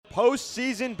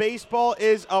Postseason baseball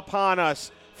is upon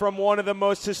us from one of the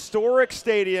most historic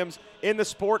stadiums in the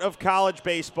sport of college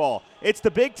baseball. It's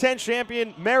the Big Ten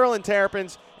champion Maryland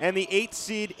Terrapins and the 8th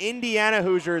seed Indiana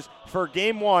Hoosiers for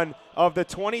Game 1 of the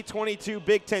 2022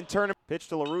 Big Ten tournament. Pitch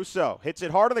to LaRusso. Hits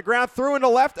it hard on the ground, through and to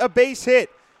left, a base hit.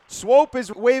 Swope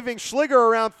is waving Schliger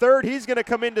around third. He's going to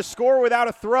come in to score without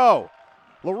a throw.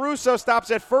 LaRusso stops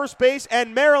at first base,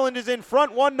 and Maryland is in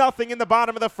front 1-0 in the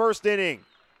bottom of the first inning.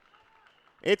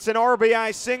 It's an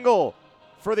RBI single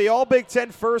for the All-Big Ten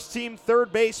first-team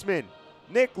third baseman,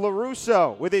 Nick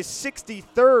LaRusso, with his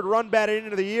 63rd run batted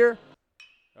into the year.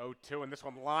 0-2, and this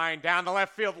one line down the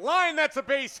left field. Line, that's a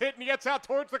base hit, and he gets out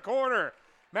towards the corner.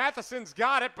 Matheson's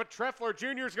got it, but Treffler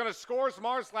Jr. is going to score.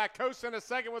 Zmarzlak coasts in a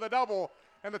second with a double,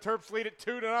 and the Terps lead it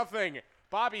 2-0.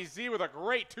 Bobby Z with a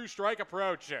great two-strike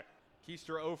approach.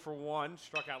 Keister 0 for 1,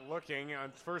 struck out looking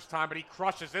on first time, but he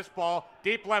crushes this ball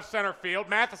deep left center field.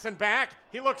 Matheson back.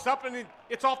 He looks up, and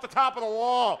it's off the top of the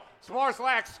wall.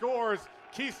 Zmarzlak scores.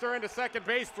 Keister into second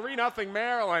base, 3-0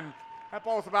 Maryland. That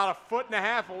ball's about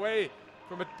 1.5 feet away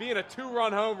from it being a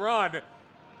 2-run home run,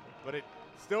 but it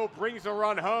still brings a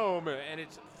run home, and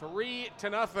it's 3-0.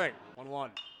 1-1.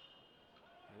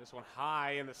 This one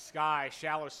high in the sky,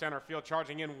 shallow center field,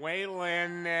 charging in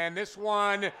Whalen, and this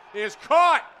one is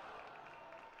caught.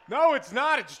 No, it's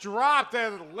not. It's dropped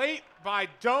late by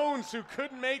Dones, who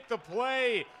couldn't make the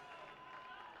play.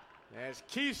 As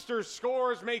Keister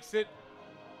scores, makes it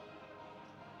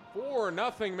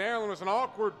 4-0. Maryland. Was an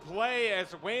awkward play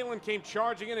as Whalen came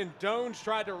charging in, and Dones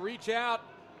tried to reach out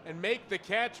and make the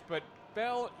catch, but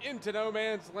fell into no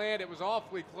man's land. It was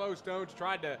awfully close. Dones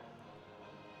tried to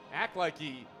act like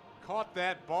he caught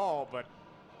that ball, but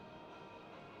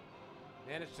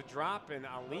managed to drop, and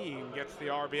Alim gets the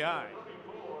RBI.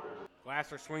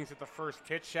 Glasser swings at the first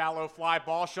pitch, shallow fly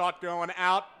ball, shot going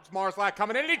out. Zmarzlak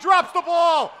coming in, and he drops the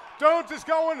ball. Dones is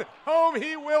going home.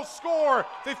 He will score.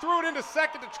 They threw it into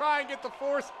second to try and get the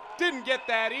force. Didn't get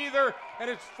that either, and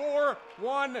it's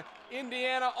 4-1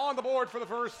 Indiana on the board for the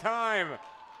first time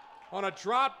on a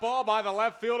drop ball by the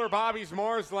left fielder, Bobby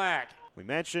Zmarzlak. We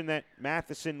mentioned that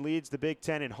Matheson leads the Big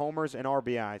Ten in homers and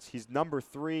RBIs. He's number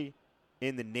 3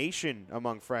 in the nation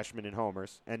among freshmen in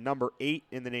homers and number 8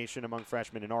 in the nation among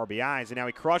freshmen in RBIs. And now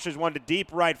he crushes one to deep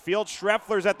right field.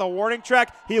 Schreffler's at the warning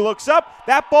track. He looks up.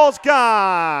 That ball's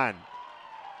gone.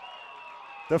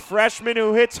 The freshman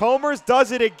who hits homers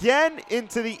does it again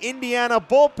into the Indiana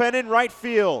bullpen in right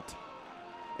field.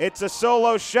 It's a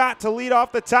solo shot to lead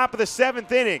off the top of the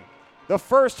 7th inning. The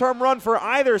first home run for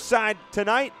either side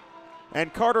tonight.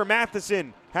 And Carter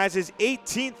Matheson has his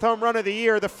 18th home run of the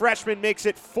year. The freshman makes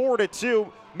it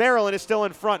 4-2. Maryland is still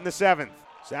in front in the 7th.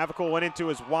 Savicle went into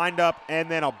his windup,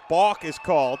 and then a balk is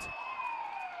called.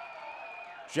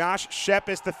 Josh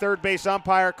Shepis, the third base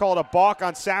umpire, called a balk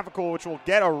on Savicle, which will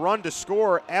get a run to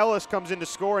score. Ellis comes in to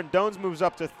score, and Dones moves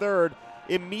up to third.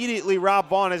 Immediately, Rob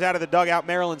Vaughn is out of the dugout.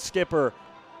 Maryland skipper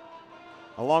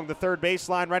along the third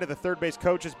baseline, right at the third base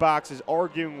coach's box, is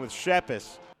arguing with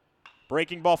Shepis.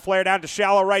 Breaking ball flared down to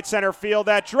shallow right center field.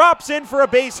 That drops in for a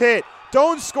base hit.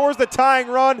 Dones scores the tying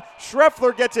run.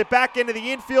 Schreffler gets it back into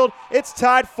the infield. It's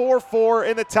tied 4-4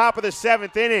 in the top of the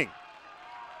 7th inning.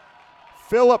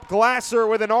 Philip Glasser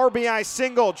with an RBI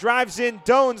single drives in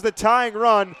Dones the tying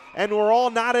run, and we're all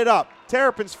knotted up.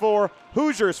 Terrapins 4,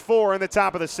 Hoosiers 4 in the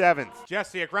top of the 7th.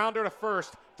 Jesse, a grounder to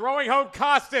first. Throwing home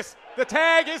Costas. The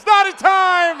tag is not in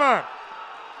time.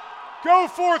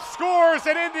 Goforth scores,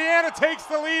 and Indiana takes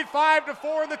the lead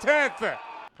 5-4 in the 10th.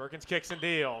 Perkins kicks and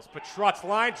deals. Petrutz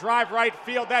line drive right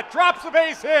field. That drops a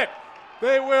base hit.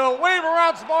 They will wave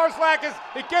around Zmarzlak as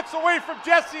it gets away from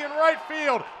Jesse in right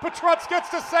field. Petrutz gets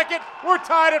to second. We're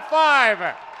tied at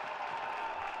 5.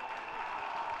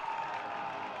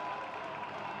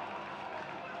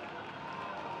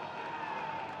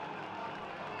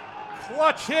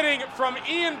 Clutch hitting from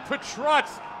Ian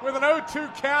Petrutz with an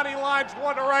 0-2 county lines,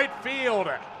 one to right field.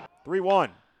 3-1.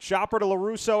 Chopper to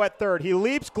LaRusso at third. He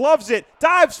leaps, gloves it,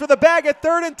 dives for the bag at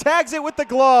third, and tags it with the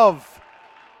glove.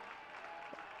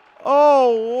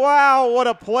 Oh, wow, what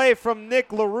a play from Nick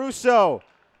LaRusso.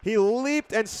 He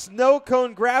leaped and snow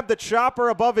cone grabbed the chopper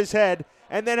above his head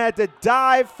and then had to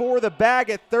dive for the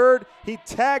bag at third. He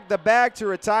tagged the bag to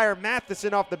retire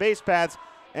Matheson off the base paths,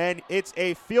 and it's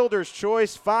a fielder's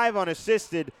choice, 5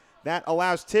 unassisted. That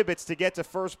allows Tibbetts to get to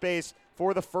first base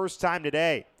for the first time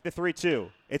today. The 3-2.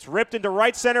 It's ripped into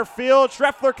right center field.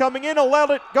 Schreffler coming in,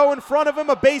 let it go in front of him,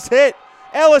 a base hit.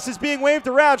 Ellis is being waved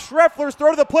around. Schreffler's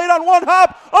throw to the plate on one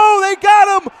hop. Oh, they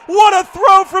got him! What a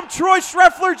throw from Troy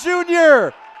Schreffler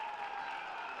Jr.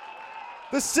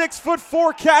 The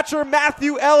 6'4" catcher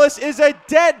Matthew Ellis is a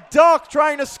dead duck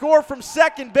trying to score from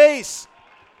second base.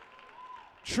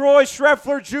 Troy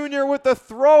Schreffler Jr. with the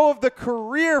throw of the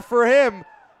career for him.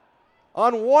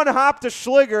 On one hop to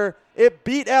Schliger, it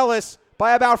beat Ellis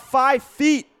by about 5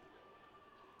 feet.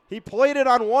 He played it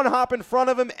on one hop in front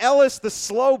of him. Ellis, the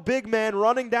slow big man,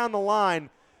 running down the line.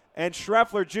 And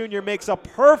Schreffler Jr. makes a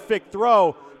perfect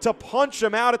throw to punch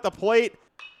him out at the plate.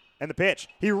 And the pitch.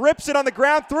 He rips it on the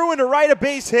ground, threw into right, a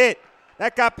base hit.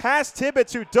 That got past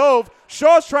Tibbetts, who dove.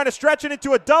 Shaw's trying to stretch it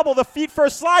into a double. The feet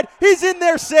first slide. He's in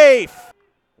there safe.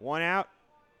 One out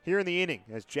here in the inning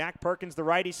as Jack Perkins, the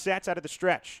righty, sets out of the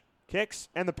stretch. Kicks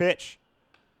and the pitch.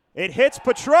 It hits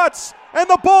Patrutz, and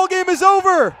the ball game is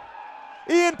over.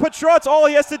 Ian Patrutz, all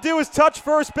he has to do is touch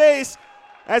first base.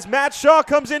 As Matt Shaw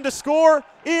comes in to score,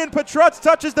 Ian Patrutz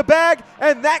touches the bag,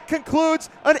 and that concludes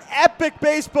an epic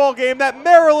baseball game that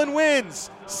Maryland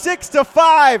wins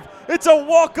 6-5. It's a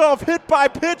walk-off hit by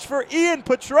pitch for Ian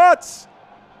Patrutz.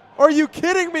 Are you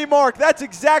kidding me, Mark? That's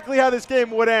exactly how this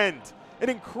game would end. An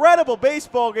incredible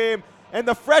baseball game, and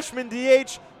the freshman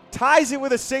DH ties it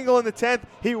with a single in the 10th.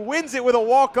 He wins it with a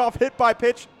walk-off hit by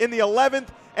pitch in the 11th,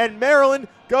 and Maryland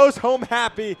goes home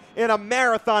happy in a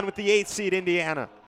marathon with the 8th seed Indiana.